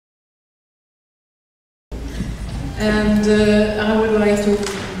And I would like to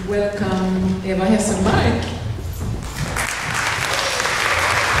welcome Eva Hesselmark.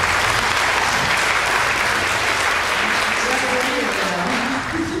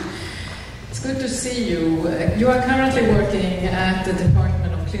 It's good to see you. You are currently working at the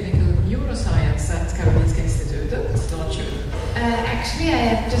Department of Clinical Neuroscience at Karolinska Institutet, don't you? Actually,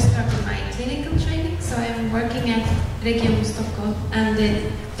 I have just started my clinical training, so I'm working at Region Stockholm and the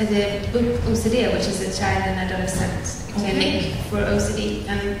OCD, which is a child and adolescent clinic for OCD,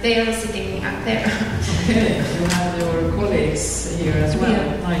 and they are sitting up there. Okay, you have your colleagues here as well.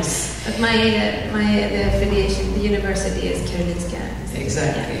 Yeah. Nice. But the affiliation, the university is Karolinska.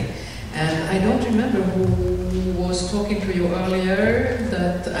 Exactly. Yeah. And I don't remember who was talking to you earlier.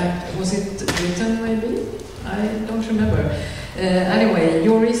 Was it written maybe? I don't remember. Anyway,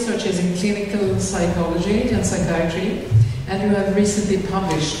 your research is in clinical psychology and psychiatry, and you have recently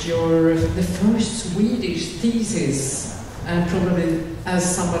published the first Swedish thesis, and probably,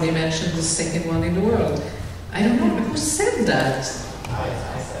 as somebody mentioned, the second one in the world. I don't know who said that. I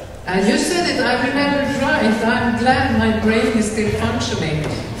said it. You said it. I remembered right. I'm glad my brain is still functioning.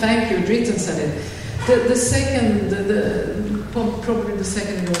 Thank you. Dritten said it. The second, probably the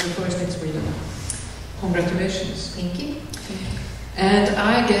second in the world, the first in Sweden. Congratulations. Thank you. And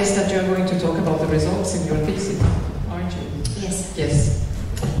I guess that you're going to talk about the results in your thesis, aren't you? Yes. Yes.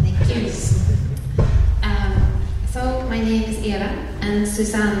 Thank you. So my name is Eva, and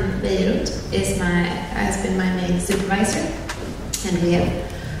Susanne Beirut has been my main supervisor, and we have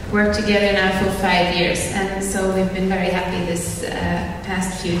worked together now for 5 years, and so we've been very happy this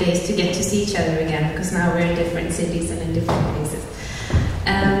past few days to get to see each other again, because now we're in different cities and in different places.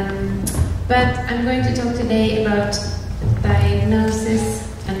 But I'm going to talk today about diagnosis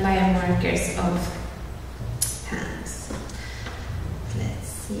and biomarkers of PANDAS. Let's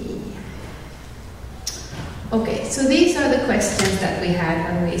see. Okay, so these are the questions that we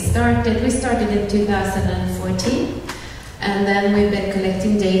had when we started. We started in 2014, and then we've been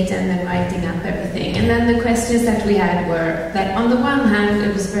collecting data and then writing up everything. And then the questions that we had were that on the one hand,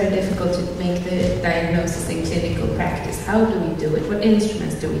 it was very difficult to make the diagnosis in clinical practice. How do we do it? What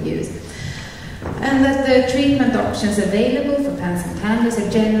instruments do we use? And that the treatment options available for PANS and PANDAS are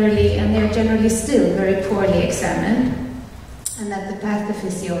generally still very poorly examined, and that the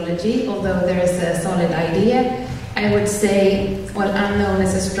pathophysiology, although there is a solid idea, I would say, well, unknown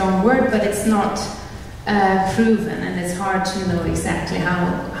is a strong word, but it's not proven, and it's hard to know exactly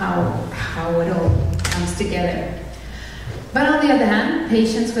how it all comes together. But on the other hand,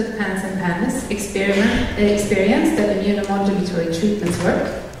 patients with PANS and PANDAS experience that immunomodulatory treatments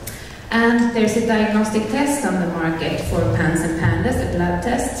work. And there's a diagnostic test on the market for PANS and PANDAS, a blood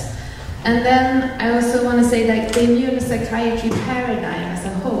test. And then I also want to say that the immunopsychiatry paradigm as a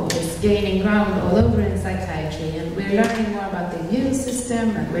whole is gaining ground all over in psychiatry, and we're learning more about the immune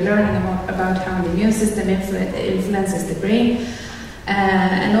system, and we're learning more about how the immune system influences the brain.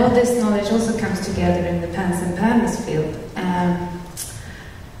 And all this knowledge also comes together in the PANS and PANDAS field.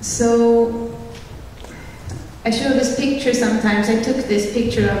 So I show this picture sometimes. I took this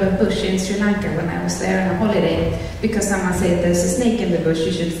picture of a bush in Sri Lanka when I was there on a holiday, because someone said there's a snake in the bush,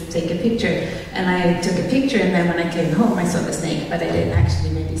 you should take a picture. And I took a picture, and then when I came home I saw the snake, but I didn't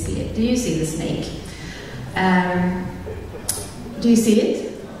actually maybe see it. Do you see the snake? Do you see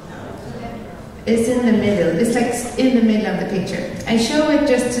it? It's in the middle. It's like in the middle of the picture. I show it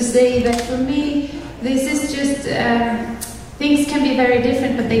just to say that for me, this is just, things can be very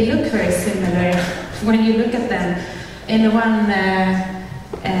different, but they look very similar when you look at them in one,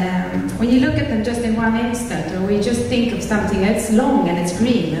 when you look at them just in one instant, or we just think of something that's long and it's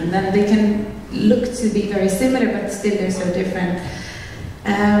green, and then they can look to be very similar, but still they're so different.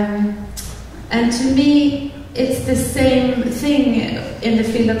 And to me, it's the same thing in the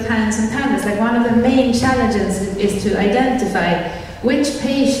field of PANS and PANDAS. Like, one of the main challenges is to identify which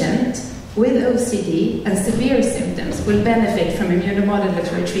patient with OCD and severe symptoms will benefit from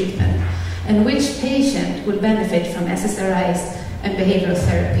immunomodulatory treatment, and which patient will benefit from SSRIs and behavioral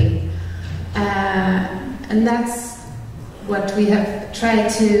therapy. And that's what we have tried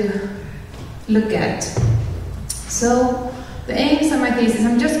to look at. So the aims of my thesis,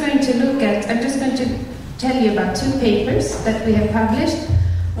 I'm just going to tell you about 2 papers that we have published.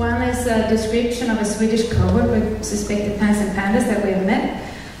 One is a description of a Swedish cohort with suspected PANS and PANDAS that we have met.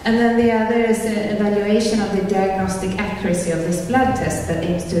 And then the other is an evaluation of the diagnostic accuracy of this blood test that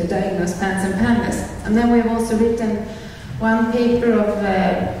aims to diagnose PANS and PANDAS. And then we've also written one paper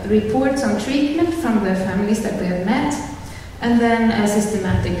of reports on treatment from the families that we have met, and then a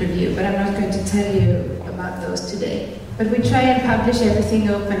systematic review, but I'm not going to tell you about those today. But we try and publish everything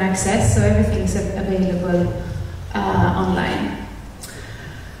open access, so everything is available online.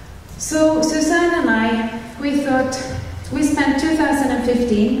 So Susanne and I, we spent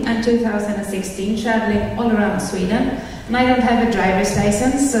 2015 and 2016 traveling all around Sweden, and I don't have a driver's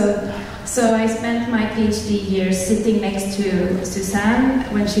license, so I spent my PhD years sitting next to Susanne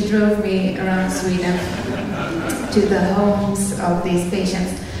when she drove me around Sweden to the homes of these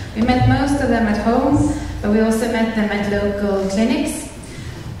patients. We met most of them at home, but we also met them at local clinics.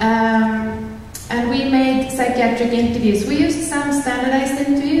 And we made psychiatric interviews. We used some standardized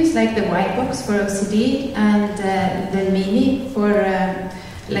interviews, like the white box for OCD and the MINI for,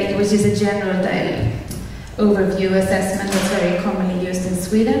 which is a general overview assessment that's very commonly used in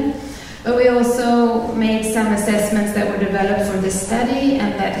Sweden. But we also made some assessments that were developed for this study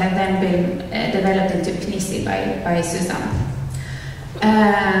and that have then been developed into PNICI by Susanne.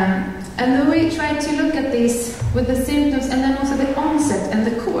 And then we tried to look at these with the symptoms and then also the onset and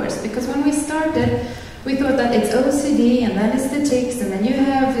the course, because when we started, we thought that it's OCD and then it's the tics and then you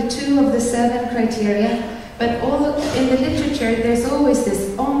have the 2 of the 7 criteria, but all in the literature there's always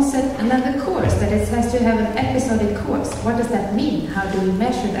this onset and then the course, that it has to have an episodic course. What does that mean? How do we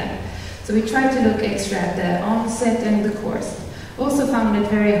measure that? So we tried to look extra at the onset and the course. Also found it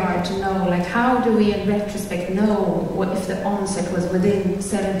very hard to know, like, how do we in retrospect know if the onset was within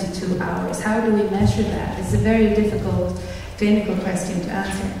 72 hours? How do we measure that? It's a very difficult clinical question to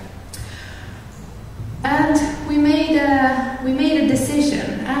answer. And we made a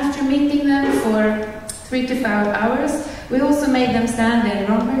decision. After meeting them for 3 to 5 hours, we also made them stand in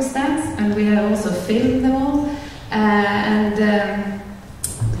Romberg stance, and we also filmed them all.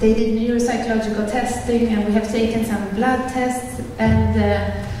 They did neuropsychological testing, and we have taken some blood tests, and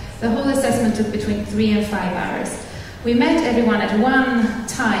the whole assessment took between 3 and 5 hours. We met everyone at one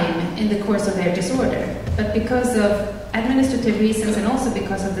time in the course of their disorder, but because of administrative reasons and also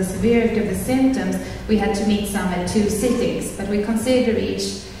because of the severity of the symptoms, we had to meet some at 2 sittings, but we consider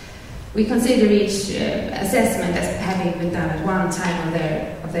each assessment as having been done at one time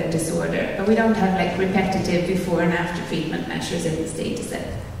of their disorder, but we don't have like repetitive before and after treatment measures in this data set.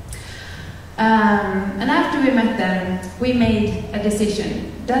 And after we met them, we made a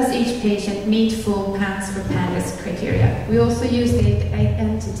decision. Does each patient meet full PANS for PANDAS criteria? We also used the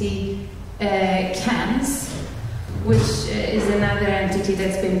entity CANS, which is another entity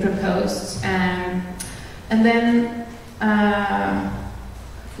that's been proposed. And then,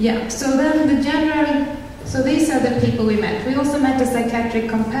 so these are the people we met. We also met a psychiatric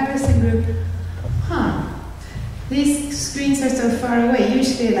comparison group. These screens are so far away.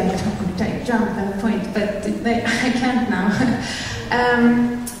 Usually I like jump and point, but I can't now.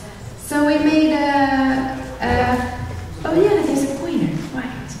 So we made there's a pointer,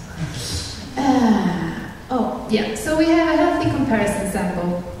 right. So we have a healthy comparison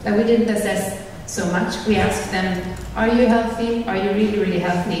sample that we didn't assess so much. We asked them, are you healthy? Are you really, really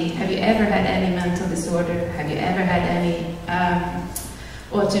healthy? Have you ever had any mental disorder? Have you ever had any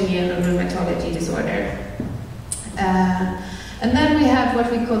autoimmune or rheumatology disorder? And then we have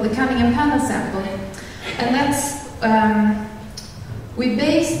what we call the Cunningham panel sample, and that's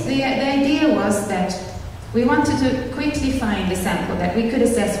the idea was that we wanted to quickly find a sample that we could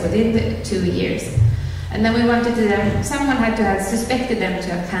assess within the 2 years, and then we wanted to someone had to have suspected them to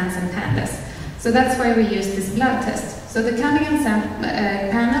have PANS and PANDAS, so that's why we used this blood test. So the Cunningham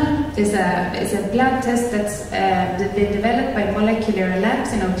panel is a blood test that's been developed by molecular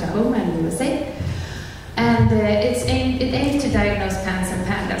labs in Oklahoma and USA. And it aims to diagnose PANS and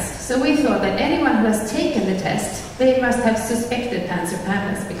PANDAS. So we thought that anyone who has taken the test, they must have suspected PANS or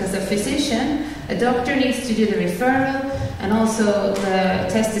PANDAS, because a physician, a doctor needs to do the referral, and also the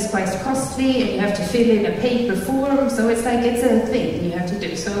test is quite costly, and you have to fill in a paper form, so it's a thing you have to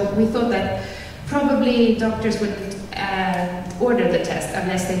do. So we thought that probably doctors wouldn't order the test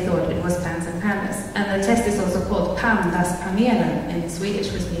unless they thought it was PANS and PANDAS. And the test is also called PANDAS-panelen in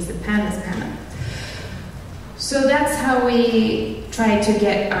Swedish, which means the PANDAS panel. So that's how we tried to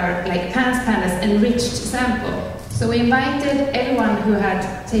get our PANS PANDAS enriched sample. So we invited everyone who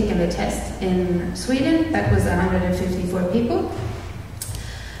had taken the test in Sweden. That was 154 people.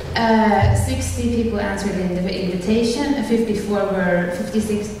 60 people answered in the invitation, and 56, what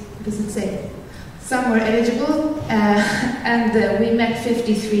does it say? Some were eligible, and we met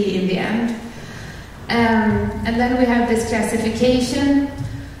 53 in the end. And then we have this classification.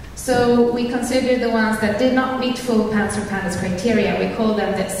 So we consider the ones that did not meet full PANS or PANDAS criteria. We call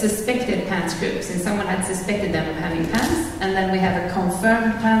them the suspected PANS group, since someone had suspected them of having PANS. And then we have a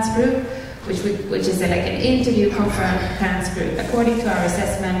confirmed PANS group, which is like an interview confirmed PANS group. According to our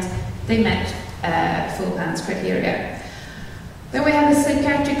assessment, they met full PANS criteria. Then we have a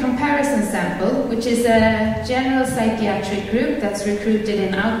psychiatric comparison sample, which which is a general psychiatric group that's recruited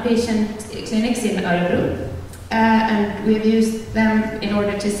in outpatient clinics in Örebro. And we've used them in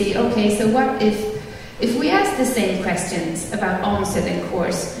order to see, okay, so what if we ask the same questions about onset and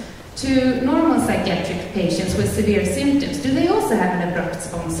course to normal psychiatric patients with severe symptoms, do they also have an abrupt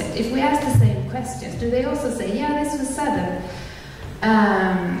onset? If we ask the same questions, do they also say, yeah, this was sudden?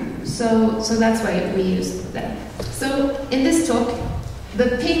 So that's why we used them. So in this talk,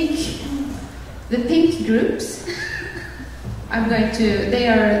 the pink groups, they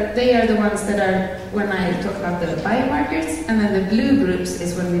are the ones that are when I talk about the biomarkers, and then the blue groups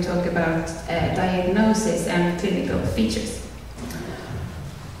is when we talk about diagnosis and clinical features.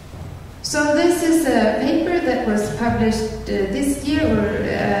 So this is a paper that was published this year,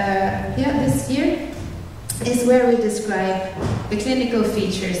 this year, is where we describe the clinical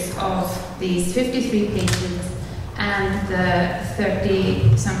features of these 53 patients and the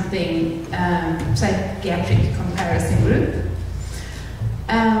 30-something psychiatric comparison group.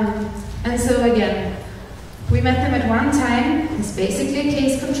 And so again, we met them at one time. It's basically a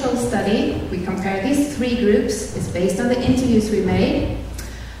case control study. We compare these three groups. It's based on the interviews we made.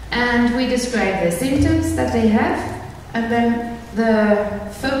 And we describe the symptoms that they have. And then the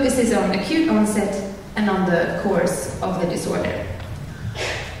focus is on acute onset and on the course of the disorder.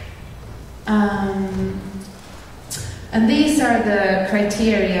 And these are the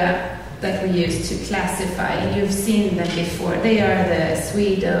criteria that we use to classify, and you've seen them before. They are the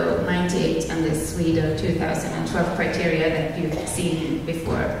Swedo 98 and the Swedo 2012 criteria that you've seen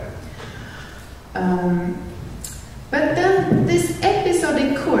before. But then this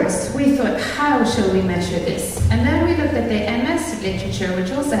episodic course, we thought, how shall we measure this? And then we looked at the MS literature,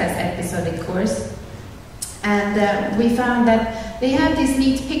 which also has episodic course, and we found that they have these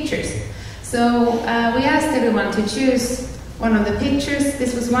neat pictures. So we asked everyone to choose one of the pictures.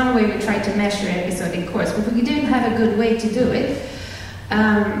 This was one way we tried to measure episodic course, but we didn't have a good way to do it.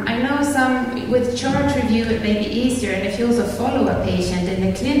 I know some, with chart review it may be easier, and if you also follow a patient in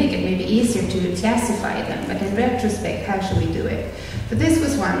the clinic it may be easier to classify them, but in retrospect, how should we do it? But this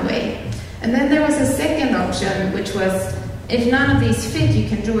was one way. And then there was a second option, which was, if none of these fit, you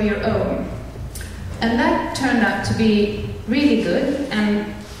can draw your own. And that turned out to be really good, and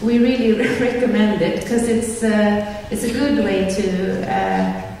we really recommend it, because it's a good way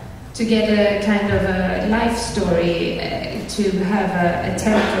to get a kind of a life story, to have a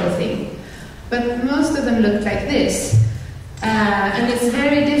temporal thing. But most of them look like this. And it's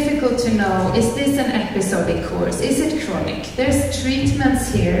very difficult to know, is this an episodic course? Is it chronic? There's treatments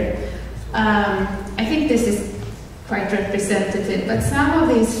here. I think this is quite representative, but some of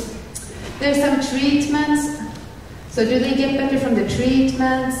these, there's some treatments. So do they get better from the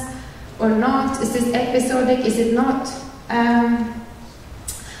treatments or not? Is this episodic? Is it not? And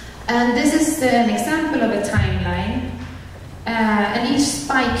this is an example of a timeline. And each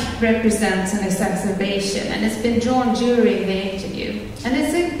spike represents an exacerbation, and it's been drawn during the interview. And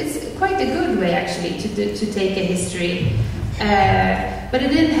it's quite a good way, actually, to take a history. But it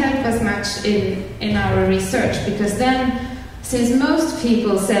didn't help us much in our research, because then, since most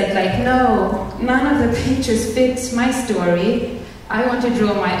people said, like, no, none of the pictures fits my story, I want to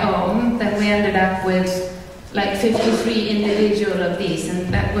draw my own, then we ended up with like 53 individual of these,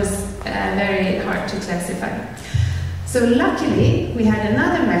 and that was very hard to classify. So luckily, we had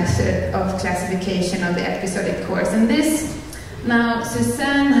another method of classification of the episodic course, and this, now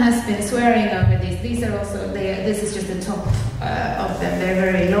Suzanne has been swearing over these. These are also, this is just the top of them, they're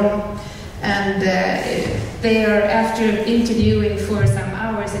very long, and they are, after interviewing for some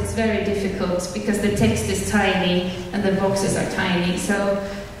hours, it's very difficult because the text is tiny and the boxes are tiny. So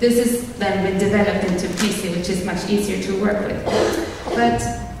this has then been developed into PC, which is much easier to work with. But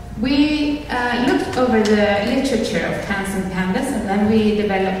we looked over the literature of PANS and PANDAS, and then we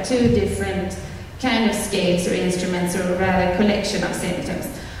developed two different kind of scales or instruments, or rather collection of symptoms.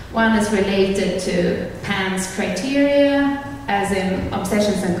 One is related to PANS criteria, as in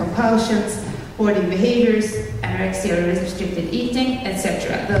obsessions and compulsions, hoarding behaviors, anorexia or restricted eating,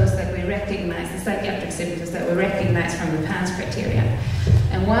 etc. Those that we recognize, the psychiatric symptoms that we recognize from the PANS criteria.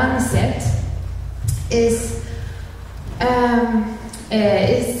 And one set is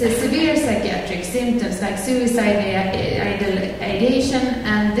severe psychiatric symptoms like suicidal ideation,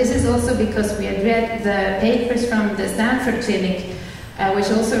 and this is also because we had read the papers from the Stanford clinic,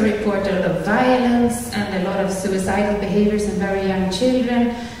 which also report a lot of violence and a lot of suicidal behaviors in very young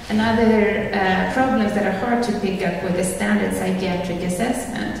children, and other problems that are hard to pick up with a standard psychiatric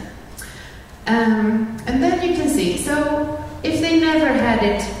assessment. And then you can see, so if they never had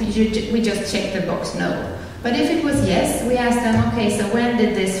it, we just check the box no. But if it was yes, we asked them, okay, so when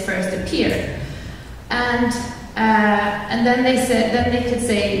did this first appear? And then they could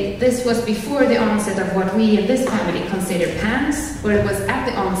say this was before the onset of what we in this family consider PANDAS, or it was at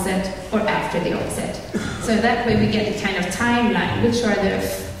the onset or after the onset. So that way we get a kind of timeline, which are the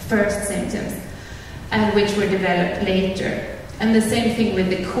first symptoms and which were developed later. And the same thing with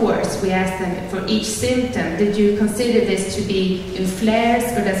the course. We asked them for each symptom, did you consider this to be in flares,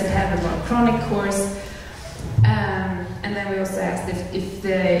 or does it have a more chronic course? And then we also asked if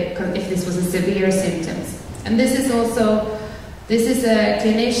this was a severe symptoms. And this is a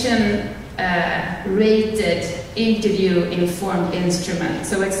clinician rated interview-informed instrument.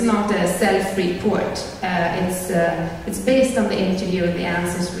 So it's not a self-report. It's based on the interview and the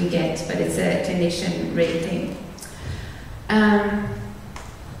answers we get, but it's a clinician rating.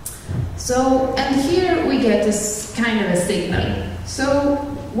 And here we get this kind of a signal. So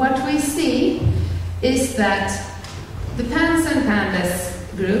what we see is that the PANS and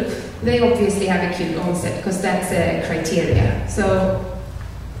PANDAS group, they obviously have acute onset because that's a criteria. So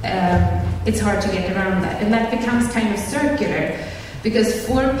it's hard to get around that. And that becomes kind of circular because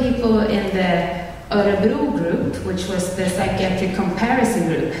 4 people in the Örebro group, which was the psychiatric comparison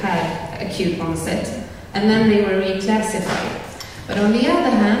group, had acute onset. And then they were reclassified. But on the other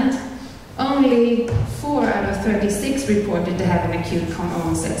hand, only 4 out of 36 reported to have an acute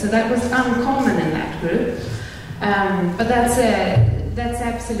onset. So that was uncommon in that group. But that's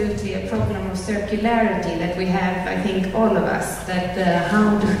absolutely a problem of circularity that we have, I think, all of us, that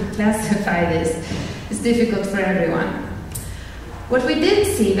how to classify this is difficult for everyone. What we did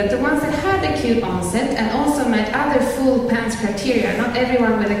see, that the ones that had acute onset and also met other full PANS criteria, not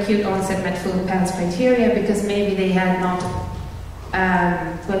everyone with acute onset met full PANS criteria because maybe they had not,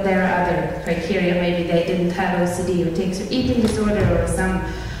 well, there are other criteria, maybe they didn't have OCD or tics or eating disorder or some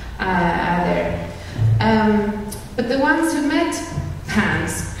other. But the ones who met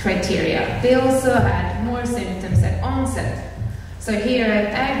PANS criteria, they also had more symptoms at onset. So here I've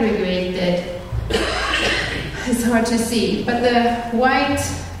aggregated, it's hard to see, but the white,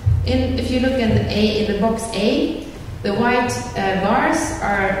 if you look in the box A, the white bars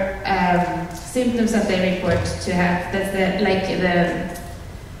are symptoms that they report to have. That's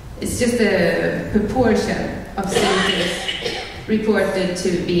it's just a proportion of symptoms reported to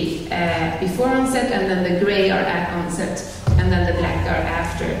be before onset, and then the gray are at onset, and then the black are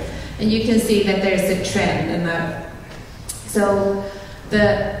after. And you can see that there's a trend. So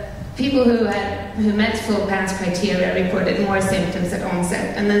the people who met full PANS criteria reported more symptoms at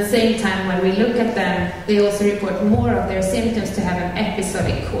onset, and at the same time when we look at them, they also report more of their symptoms to have an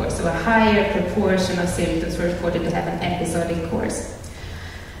episodic course. So a higher proportion of symptoms were reported to have an episodic course.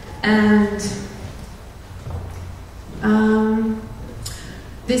 And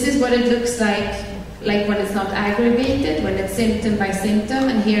this is what it looks like when it's not aggregated, when it's symptom by symptom.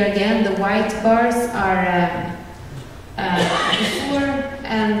 And here again, the white bars are before,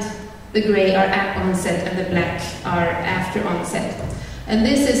 and the gray are at onset, and the black are after onset. And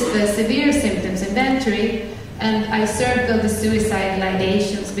this is the severe symptoms inventory, and I circled the suicidal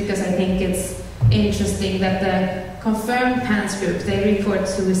ideations because I think it's interesting that the confirmed PANS group, they report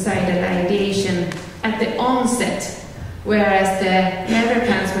suicidal ideation at the onset, whereas the never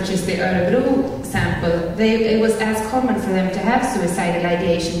PANS, which is the Örebro sample, it was as common for them to have suicidal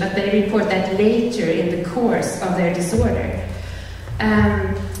ideation, but they report that later in the course of their disorder.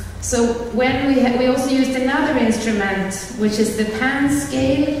 So when we also used another instrument, which is the PANS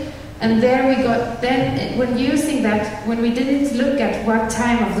scale, and there we got, then when using that, when we didn't look at what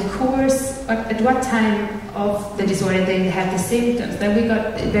time of the course, at what time of the disorder they had the symptoms, then we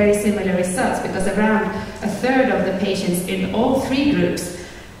got very similar results, because around a third of the patients in all 3 groups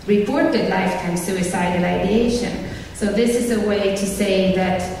reported lifetime suicidal ideation. So this is a way to say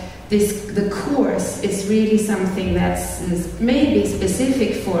that the course is really something that's maybe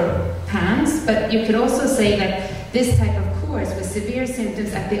specific for PANS, but you could also say that this type of course with severe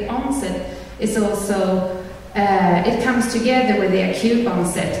symptoms at the onset is also, it comes together with the acute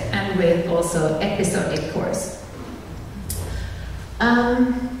onset and with also episodic course.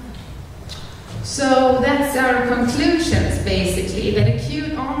 So that's our conclusions, basically, that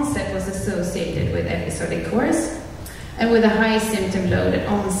acute onset was associated with episodic course and with a high symptom load at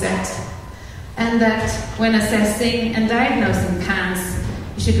onset, and that when assessing and diagnosing PANS,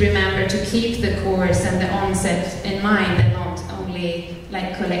 you should remember to keep the course and the onset in mind, and not only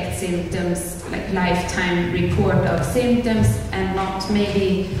collect symptoms, lifetime report of symptoms, and not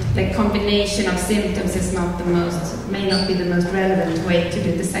maybe combination of symptoms is not the most, may not be the most relevant way to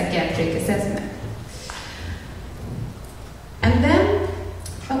do the psychiatric assessment. And then,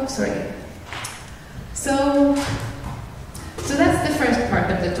 So that's the first part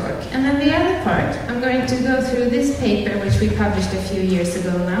of the talk. And then the other part, I'm going to go through this paper, which we published a few years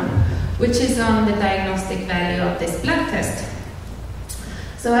ago now, which is on the diagnostic value of this blood test.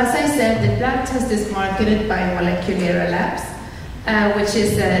 So as I said, the blood test is marketed by Molecular Labs, which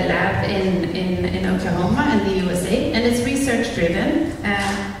is a lab in Oklahoma in the USA, and it's research-driven.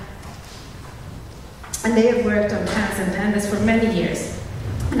 And they have worked on PANS and PANDAS for many years,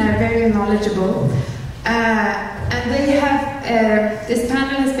 and are very knowledgeable. And they have, this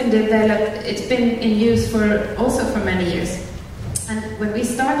panel has been developed, it's been in use also for many years. And when we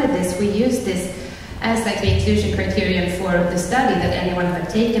started this, we used this as like the inclusion criterion for the study, that anyone had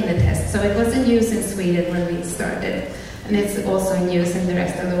taken the test. So it was in use in Sweden when we started, and it's also in use in the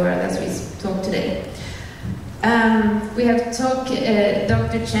rest of the world as we talk today. We have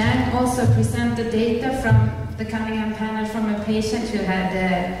Dr. Chang also presented data from the Cunningham panel from a patient who had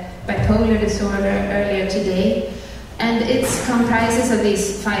bipolar disorder earlier today. And it comprises of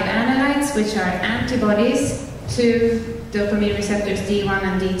these 5 analytes, which are antibodies to dopamine receptors D1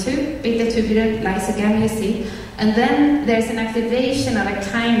 and D2, beta-tubular lysogamine C. And then there's an activation of a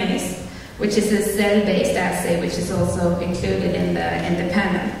kinase, which is a cell-based assay, which is also included in the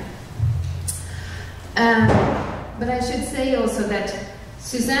panel. But I should say also that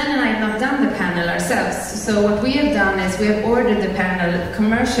Suzanne and I have not done the panel ourselves. So what we have done is we have ordered the panel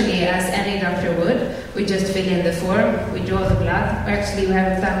commercially as any doctor would. We just fill in the form, we draw the blood. Actually, we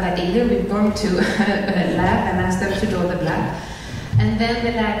haven't done that either. We've gone to a lab and asked them to draw the blood. And then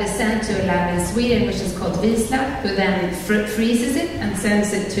the lab is sent to a lab in Sweden, which is called Vislab, who then freezes it and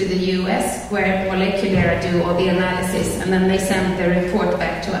sends it to the US, where Molecular do all the analysis, and then they send the report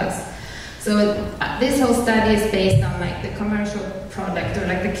back to us. So this whole study is based on like the commercial product or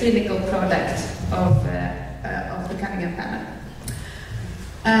like the clinical product of the Cunningham panel.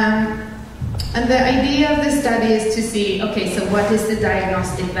 And the idea of the study is to see, okay, so what is the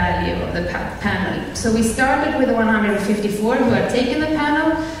diagnostic value of the panel? So we started with 154 who had taken the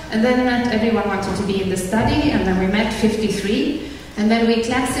panel, and then not everyone wanted to be in the study, and then we met 53, and then we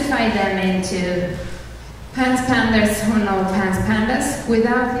classified them into PANS PANDAS or no PANS PANDAS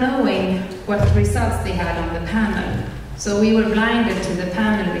without knowing what results they had on the panel. So we were blinded to the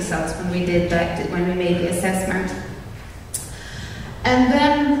panel results when we did that, when we made the assessment. And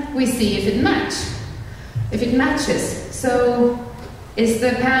then we see if it matches. So do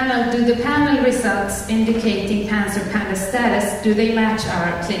the panel results indicating PANS or PANDAS status, do they match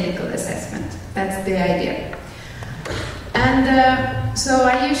our clinical assessment? That's the idea. And so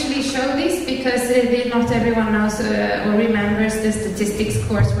I usually show this because not everyone knows or remembers the statistics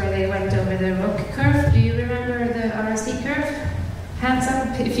course where they went over the ROC curve. Do you remember the ROC curve? Hands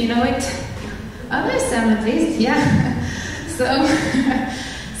up if you know it. Oh, there's some at least, yeah.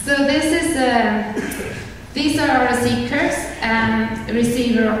 So these are ROC curves and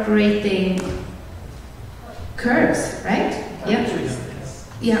receiver operating curves, right? Yeah.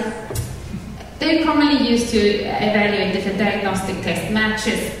 Yeah. They're commonly used to evaluate if a diagnostic test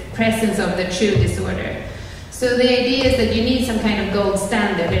matches presence of the true disorder. So the idea is that you need some kind of gold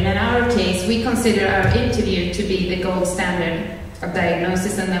standard, and in our case, we consider our interview to be the gold standard of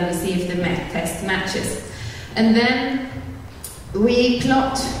diagnosis, and then we see if the test matches. And then we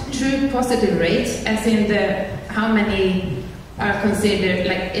plot true positive rates, as in how many are considered,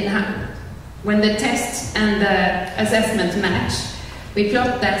 like when the test and the assessment match. We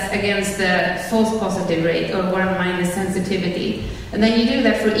plot that against the false positive rate, or 1- sensitivity. And then you do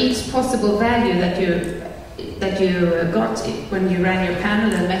that for each possible value that you got when you ran your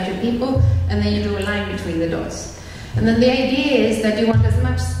panel and met your people, and then you draw a line between the dots. And then the idea is that you want as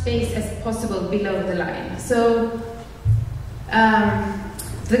much space as possible below the line. So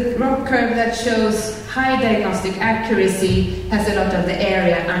the ROC curve that shows high diagnostic accuracy has a lot of the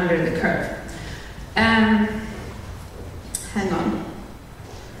area under the curve. Hang on.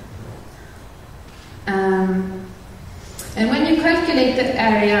 And when you calculate the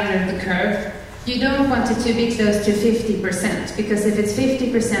area under the curve, you don't want it to be close to 50%, because if it's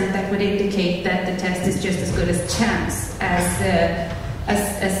 50%, that would indicate that the test is just as good as chance as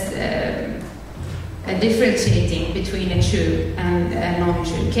differentiating between a true and a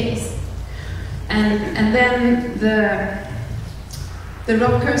non-true case. And then the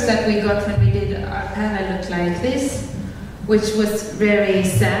ROC curves that we got when we did our panel looked like this, which was very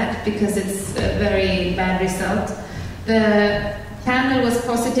sad because it's a very bad result. The panel was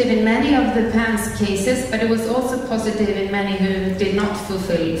positive in many of the PANS cases, but it was also positive in many who did not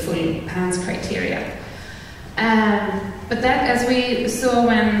fulfill full PANS criteria. But that, as we saw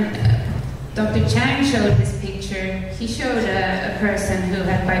when Dr. Chang showed this picture, he showed a person who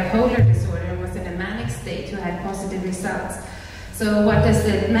had bipolar disorder and was in a manic state who had positive results. So what does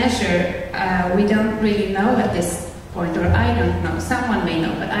it measure? We don't really know at this point, or I don't know. Someone may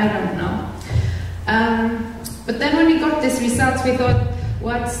know, but I don't know. But then when we got these results, we thought,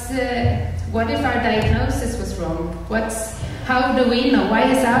 what if our diagnosis was wrong? How do we know? Why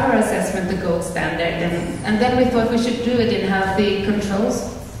is our assessment the gold standard? And then we thought we should do it in healthy controls.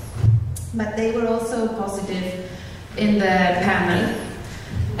 But they were also positive in the panel.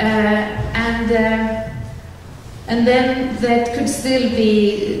 And then there could still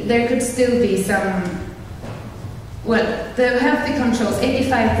be some, well, the healthy controls,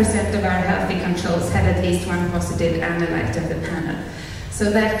 85% of our healthy controls had at least one positive analyte of the panel. So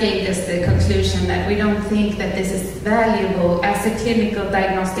that gave us the conclusion that we don't think that this is valuable as a clinical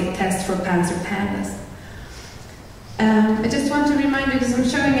diagnostic test for PANS or PANDAS. I just want to remind you, because I'm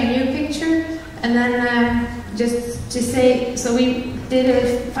showing a new picture, and then just to say, so we did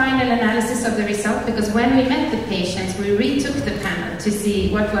a final analysis of the result, because when we met the patients, we retook the panel to see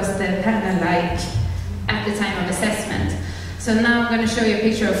what was the panel like at the time of assessment. So now I'm going to show you a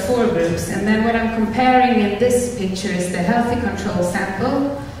picture of 4 groups, and then what I'm comparing in this picture is the healthy control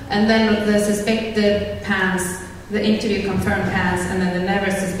sample, and then the suspected PANS, the interview-confirmed PANS, and then the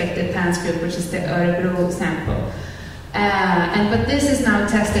never-suspected PANS group, which is the Örebro sample. But this is now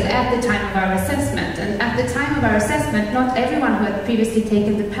tested at the time of our assessment, and at the time of our assessment, not everyone who had previously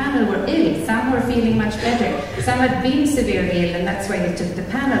taken the panel were ill. Some were feeling much better. Some had been severely ill, and that's why they took the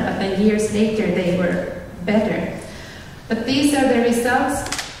panel, but then years later they were better. But these are the results.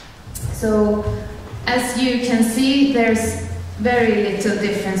 So, as you can see, there's very little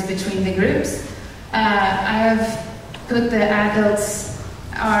difference between the groups. I have put the adults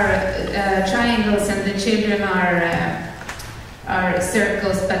are triangles and the children are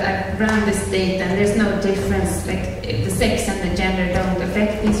circles, but I've run this data and there's no difference, like the sex and the gender don't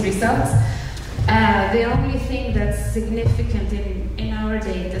affect these results. The only thing that's significant in our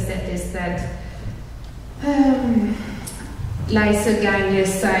data set is that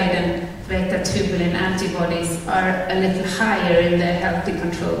lysoganglioside and beta-tubulin antibodies are a little higher in the healthy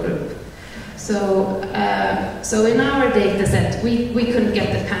control group. So in our data set, we couldn't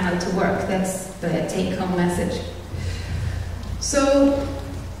get the panel to work. That's the take-home message. So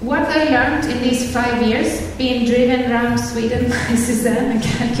what I learned in these 5 years, being driven around Sweden by Suzanne and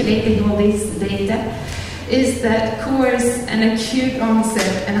calculating all these data, is that coarse and acute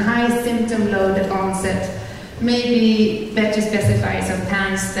onset and high symptom load at onset may be better specifiers of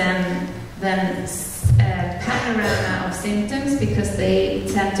PANS than panorama of symptoms, because they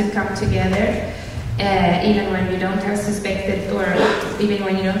tend to come together even when you don't have suspected, or even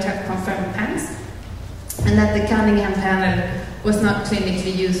when you don't have confirmed PANS, and that the Cunningham panel was not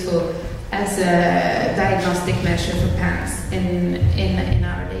clinically useful as a diagnostic measure for PANS in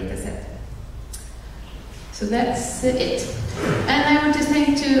our data set. So that's it. And I want to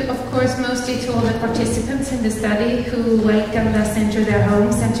thank of course, mostly to all the participants in the study who welcomed us into their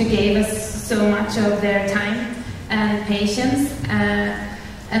homes and who gave us so much of their time and patience. And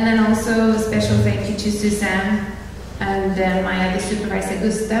then also a special thank you to Suzanne and my other supervisor,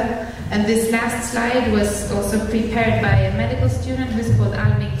 Gustav. And this last slide was also prepared by a medical student who's called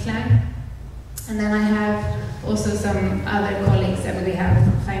Alvin Klang. And then I have also some other colleagues, and we have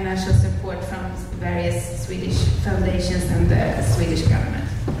financial support from various Swedish foundations and the Swedish government.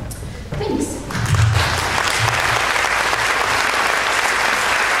 Thanks.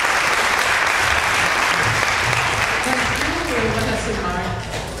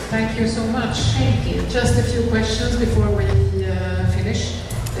 Thank you so much. Thank you. Just a few questions before we finish.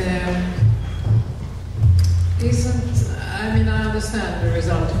 I understand the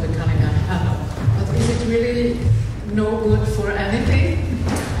result of the Cunningham panel, but is it really no good for anything?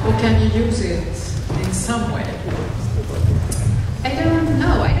 Or can you use it in some way? I don't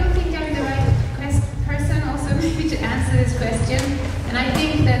know. I don't think I'm the right person also maybe to answer this question. And I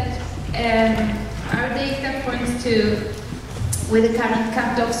think that our data points to, with the current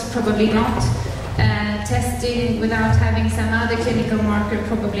cutoffs, probably not. Testing without having some other clinical marker,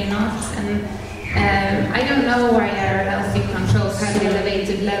 probably not. And I don't know why our healthy controls have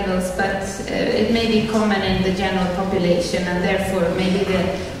elevated levels, but it may be common in the general population, and therefore maybe the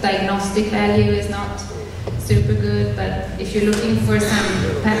diagnostic value is not super good. But if you're looking for some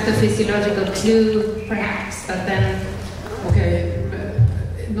pathophysiological clue, perhaps, but then... Okay,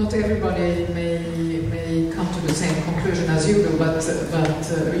 not everybody may come to the same conclusion as you do, but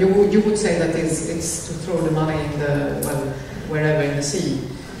you would say that it's to throw the money in wherever in the sea.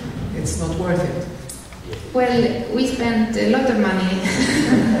 It's not worth it. Well, we spent a lot of money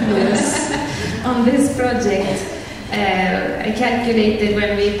on this project, I calculated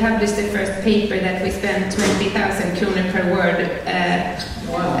when we published the first paper that we spent 20,000 kronor per word.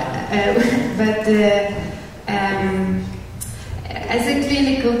 But as a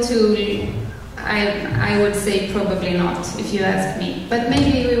clinical tool, I would say probably not, if you ask me. But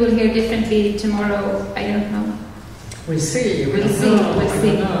maybe we will hear differently tomorrow. I don't know. We'll see. We'll see.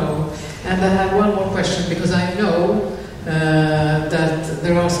 And I have one more question, because I know that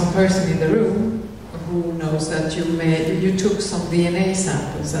there are some person in the room who knows that you took some DNA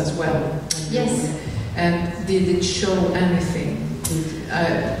samples as well. Yes. And did it show anything?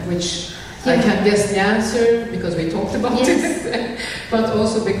 Which I can guess the answer because we talked about it, but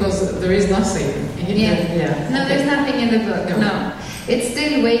also because there is nothing. No, there's nothing in the book. No. It's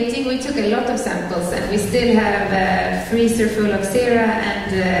still waiting. We took a lot of samples, and we still have a freezer full of sera,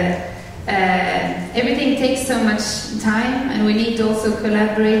 and everything takes so much time, and we need also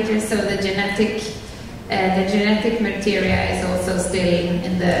collaborators. So the genetic materia is also still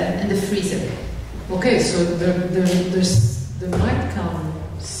in the freezer. Okay, so there might come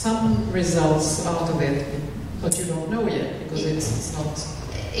some results out of it, but you don't know yet because it's not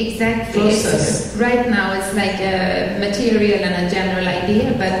exactly processed. Right now it's like a material and a general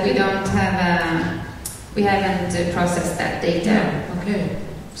idea, but we don't have we haven't processed that data. Yeah, okay.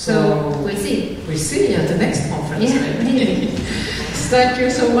 So we'll see. We'll see at the next conference. Yeah, maybe. Thank you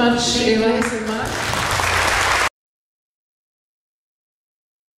so much, Eva.